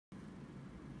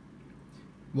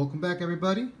Welcome back,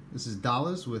 everybody. This is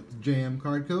Dallas with JM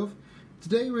Card Cove.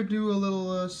 Today we're doing a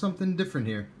little something different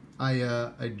here.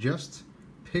 I just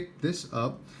picked this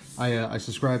up. I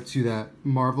subscribed to that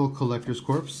Marvel Collector's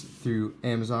Corps through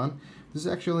Amazon. This is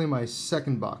actually my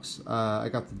second box. I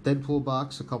got the Deadpool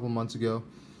box a couple months ago.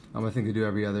 I think they do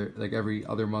every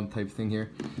other month type thing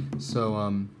here. So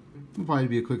it'll probably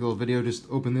be a quick little video. Just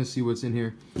open this, see what's in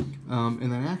here. And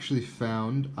then I actually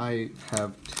found I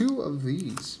have two of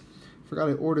these. Forgot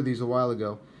I ordered these a while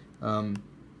ago. I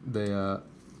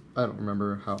don't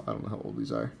remember I don't know how old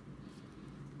these are.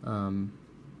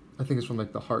 I think it's from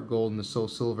like the Heart Gold and the Soul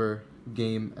Silver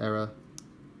game era.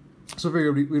 So I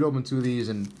figured we'd open two of these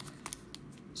and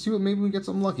see what, maybe we get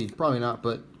something lucky. Probably not,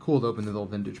 but cool to open the little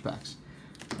vintage packs.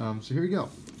 So here we go.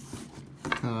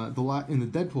 In the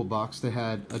Deadpool box, they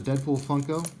had a Deadpool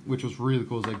Funko, which was really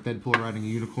cool. It was like Deadpool riding a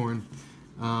unicorn.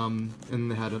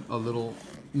 And they had a little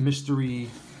mystery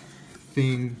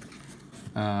thing.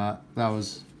 That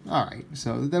was alright.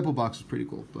 So the Deadpool box was pretty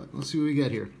cool, but let's see what we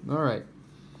get here. Alright.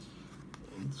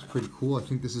 It's pretty cool. I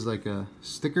think this is like a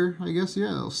sticker, I guess.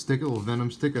 Yeah, a little sticker, a little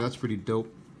Venom sticker. That's pretty dope.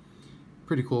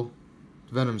 Pretty cool.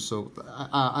 Venom's so...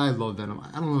 I love Venom.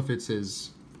 I don't know if it's his...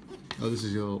 Oh, this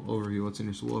is your little overview. What's in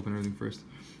here? So we'll open everything first.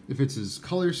 If it's his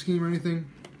color scheme or anything.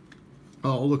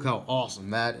 Oh, look how awesome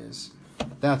that is.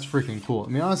 That's freaking cool. I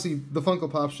mean, honestly, the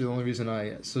Funko Pops are the only reason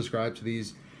I subscribe to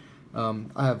these. I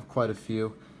have quite a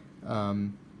few.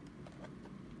 And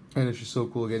it's just so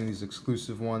cool getting these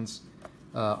exclusive ones.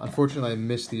 Unfortunately, I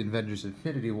missed the Avengers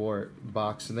Infinity War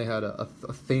box, and they had a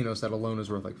Thanos that alone is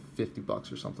worth like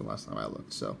 $50 or something last time I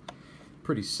looked. So,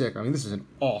 pretty sick. I mean, this is an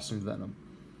awesome Venom.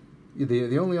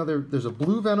 The only other, there's a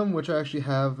blue Venom, which I actually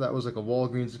have. That was like a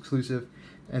Walgreens exclusive.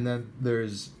 And then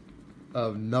there's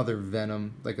another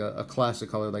Venom, like a classic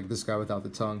color, like this guy without the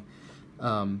tongue.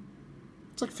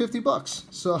 It's like $50.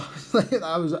 So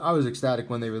I was ecstatic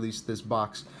when they released this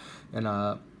box, and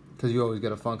because you always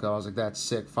get a Funko, I was like, that's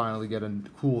sick. Finally get a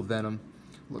cool Venom.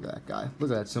 Look at that guy.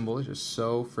 Look at that symbol. It's just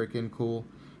so freaking cool.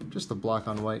 Just the black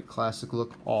on white classic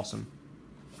look. Awesome.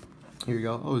 Here you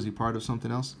go. Oh, is he part of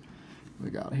something else? We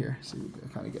got here. See, we can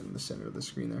kind of get in the center of the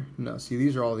screen there. No, see,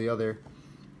 these are all the other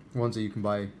ones that you can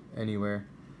buy anywhere.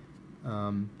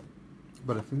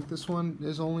 But I think this one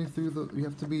is only through you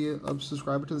have to be a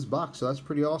subscriber to this box, so that's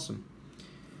pretty awesome.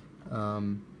 I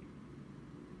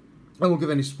won't give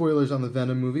any spoilers on the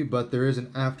Venom movie, but there is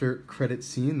an after credit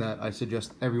scene that I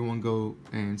suggest everyone go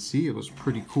and see. It was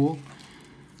pretty cool.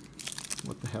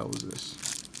 What the hell is this?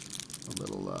 A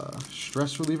little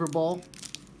stress reliever ball.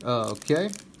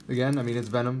 Okay. Again, I mean, it's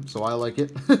Venom, so I like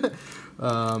it.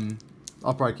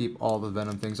 I'll probably keep all the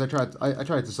Venom things. I tried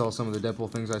to sell some of the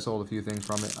Deadpool things. I sold a few things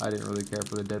from it. I didn't really care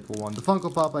for the Deadpool one. The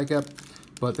Funko Pop I kept,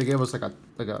 but they gave us like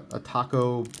a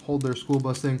taco hold their school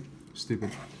bus thing.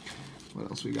 Stupid. What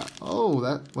else we got? Oh,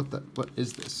 what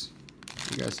is this?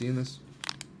 You guys seeing this?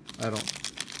 I don't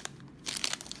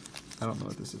know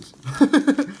what this is.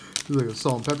 It's like a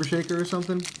salt and pepper shaker or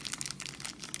something.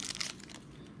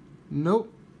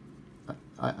 Nope.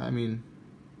 I mean,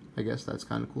 I guess that's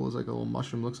kind of cool. It's like a little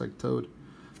mushroom, looks like Toad.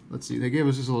 Let's see. They gave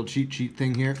us this little cheat sheet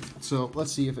thing here. So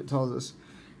let's see if it tells us.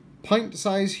 Pint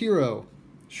size hero,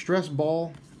 stress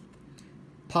ball,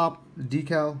 pop,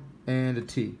 decal, and a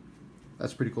tee.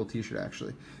 That's a pretty cool t-shirt,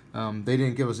 actually. They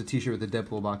didn't give us a t-shirt with the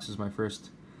Deadpool box. This is my first.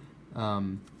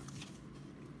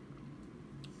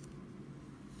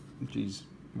 Jeez,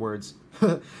 words.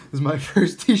 This is my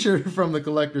first t-shirt from the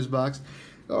collector's box.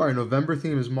 Our November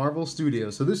theme is Marvel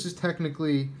Studios. So this is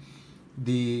technically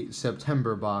the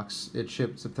September box. It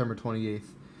shipped September 28th.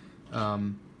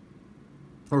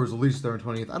 Or was released there on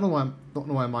 28th. I don't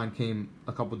know why mine came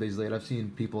a couple days late. I've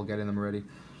seen people getting them already.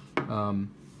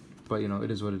 But you know,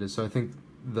 it is what it is. So I think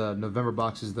the November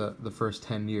box is the first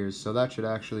 10 years. So that should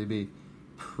actually be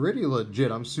pretty legit.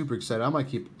 I'm super excited. I might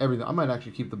keep everything. I might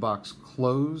actually keep the box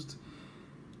closed.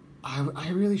 I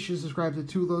really should subscribe to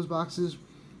 2 of those boxes,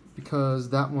 because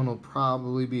that one will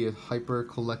probably be a hyper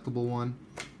collectible one,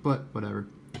 but whatever.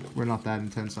 We're not that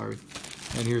intense, are we?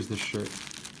 And here's the shirt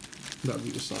that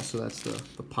we just saw. So that's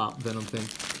the Pop Venom thing.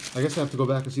 I guess I have to go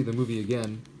back and see the movie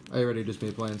again. I already just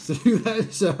made plans to do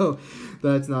that, so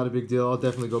that's not a big deal. I'll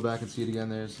definitely go back and see it again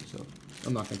there. So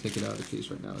I'm not going to take it out of the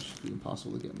case right now. It's just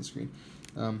impossible to get on the screen.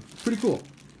 Pretty cool.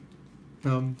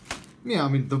 Yeah, I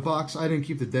mean, the box, I didn't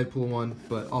keep the Deadpool one,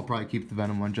 but I'll probably keep the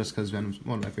Venom one just because Venom's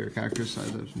one of my favorite characters. So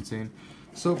that's insane.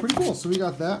 So pretty cool. So we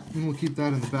got that, and we'll keep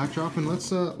that in the backdrop. And let's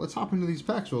hop into these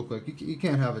packs real quick. You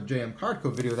can't have a JM Card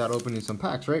Cove video without opening some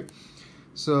packs, right?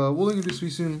 So we'll introduce you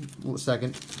soon.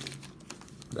 Second,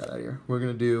 get that out of here. We're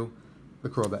gonna do the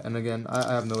Crobat, and again,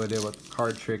 I have no idea what the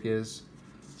card trick is.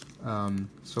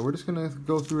 So we're just gonna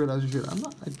go through it as usual.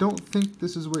 I don't think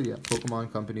this is where, yeah,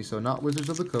 Pokemon Company, so not Wizards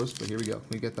of the Coast, but here we go. Can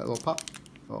we get that little pop?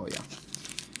 Oh yeah.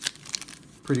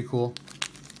 Pretty cool.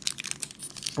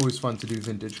 Always fun to do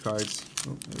vintage cards.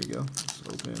 Oh, there we go. Just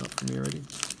open it up for me already.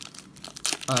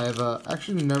 I've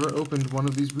actually never opened one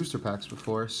of these booster packs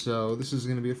before, so this is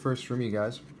gonna be a first for me,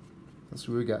 guys. Let's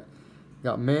see what we got.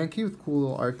 Got Mankey with cool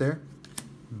little art there.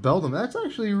 Beldum, that's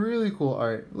actually really cool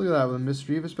art. Look at that with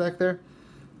Mischievous back there.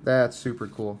 That's super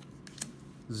cool.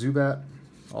 Zubat,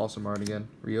 awesome art again.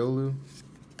 Riolu,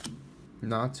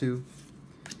 Natu.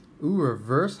 Ooh,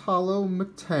 reverse hollow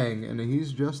Matang, and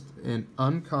he's just an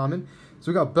uncommon.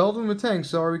 So we got Beldum Matang,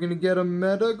 so are we going to get a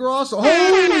Metagross?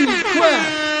 Holy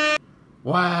crap!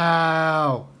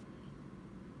 Wow!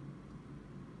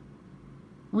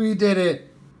 We did it!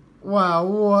 Wow,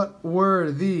 what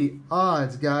were the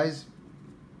odds, guys?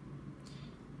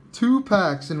 2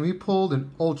 packs, and we pulled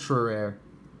an ultra rare.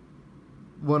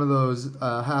 One of those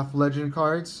half legend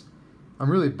cards. I'm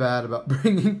really bad about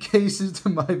bringing cases to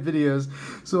my videos,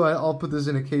 so I'll put this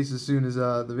in a case as soon as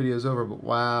the video is over. But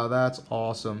wow, that's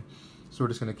awesome. So we're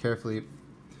just going to carefully,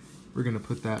 we're going to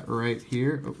put that right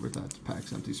here. Oh, that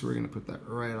pack's empty, so we're going to put that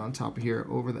right on top of here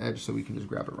over the edge so we can just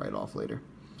grab it right off later.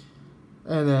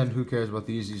 And then who cares about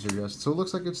these? These are just, so it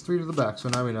looks like it's 3 to the back, so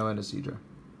now we know Endicedra.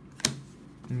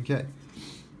 Okay.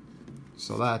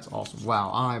 So that's awesome.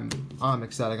 Wow, I'm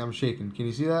ecstatic. I'm shaking. Can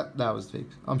you see that? That was fake.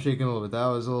 I'm shaking a little bit. That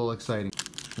was a little exciting.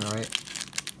 All right.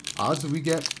 Odds that we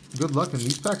get good luck in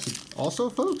these packs also,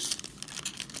 folks.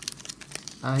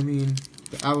 I mean,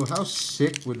 how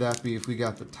sick would that be if we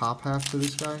got the top half to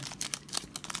this guy?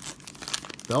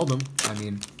 Beldum. I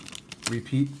mean,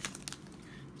 repeat.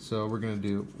 So we're going to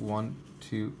do 1,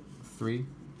 2, 3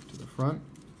 to the front.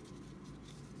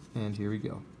 And here we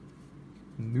go.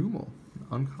 Numel.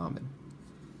 Uncommon.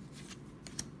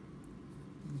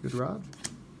 Good Rod.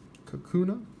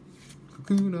 Kakuna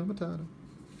Matata.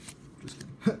 Just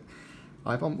kidding.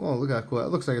 Oh, look how cool. It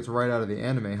looks like it's right out of the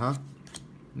anime, huh?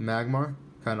 Magmar.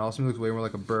 Kind of awesome. It looks way more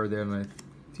like a bird there than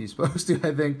he's supposed to,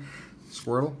 I think.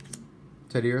 Squirtle.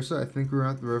 Teddiursa. I think we're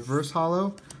at the reverse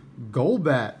hollow.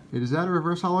 Golbat. Is that a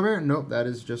reverse hollow rare? Nope, that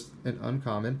is just an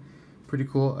uncommon. Pretty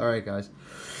cool. Alright, guys.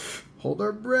 Hold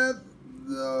our breath.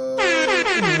 Oh,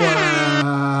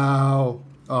 wow.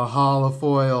 A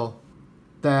holofoil.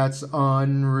 That's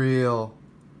unreal.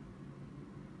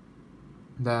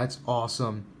 That's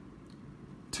awesome.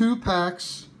 2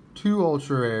 packs, 2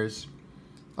 ultra rares.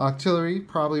 Octillery,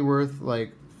 probably worth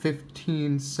like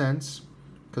 15 cents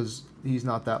because he's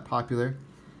not that popular.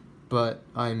 But,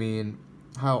 I mean,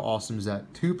 how awesome is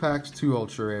that? 2 packs, 2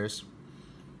 ultra rares.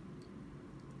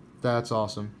 That's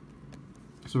awesome.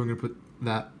 So we're going to put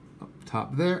that up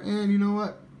top there. And you know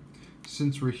what?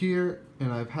 Since we're here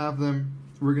and I have them,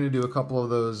 we're going to do a couple of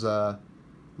those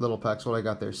little packs. What I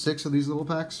got there, 6 of these little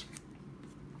packs.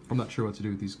 I'm not sure what to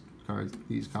do with these cards,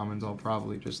 these commons. I'll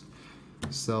probably just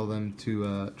sell them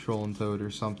to Troll and Toad or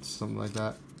something like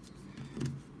that.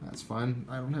 That's fine.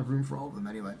 I don't have room for all of them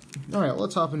anyway. All right,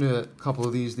 let's hop into a couple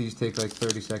of these. These take like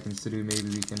 30 seconds to do. Maybe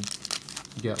we can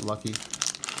get lucky.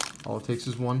 All it takes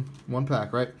is one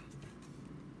pack, right?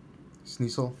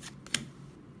 Sneasel,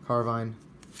 Carvine,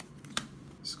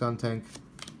 Skuntank,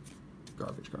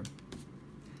 garbage card.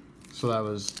 So that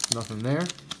was nothing there.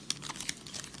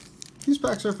 These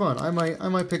packs are fun. I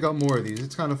might pick up more of these.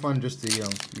 It's kind of fun just to, you know,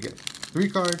 you get 3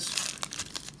 cards,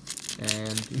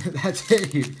 and that's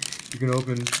it. You can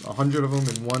open 100 of them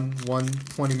in one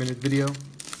 20-minute video. What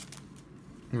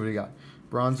do we got?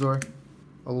 Bronzor,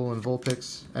 Alolan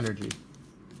Vulpix, Energy,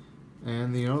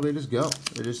 and you know they just go.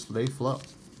 They flow.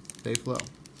 They flow.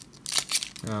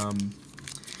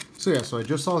 So yeah, so I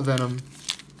just saw Venom.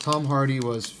 Tom Hardy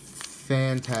was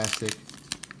fantastic.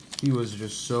 He was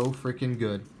just so freaking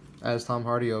good, as Tom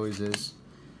Hardy always is.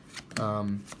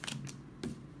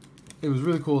 It was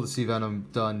really cool to see Venom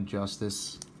done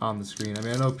justice on the screen. I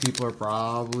mean, I know people are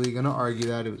probably going to argue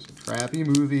that it was a crappy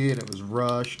movie and it was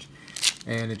rushed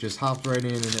and it just hopped right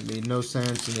in and it made no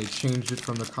sense and they changed it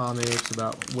from the comics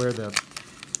about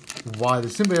why the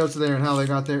symbiotes are there and how they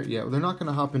got there. Yeah, they're not going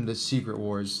to hop into Secret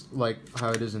Wars like how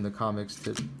it is in the comics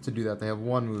to do that. They have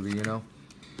one movie, you know?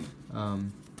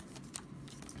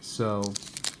 So,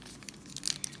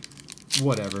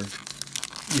 whatever.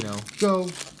 You know, go,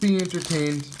 be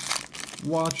entertained,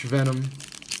 watch Venom,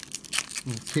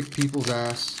 kick people's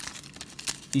ass,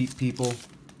 eat people.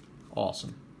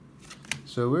 Awesome.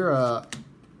 So we're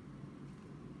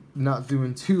not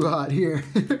doing too hot here,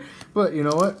 but you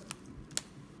know what?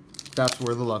 That's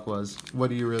where the luck was.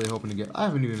 What are you really hoping to get? I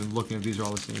haven't even been looking if these are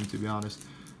all the same, to be honest.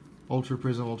 Ultra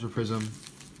Prism,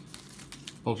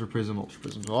 Ultra Prism, Ultra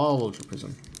Prism. So all Ultra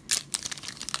Prism.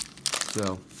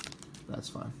 So, that's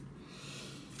fine.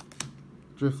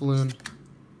 Drifloon.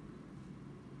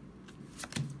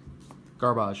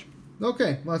 Garbage.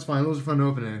 Okay, well, that's fine. Those are fun to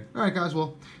open today. Alright, guys,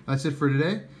 well, that's it for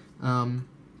today.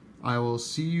 I will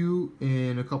see you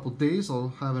in a couple days. I'll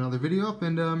have another video up,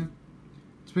 and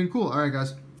it's been cool. Alright,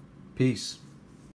 guys. Peace.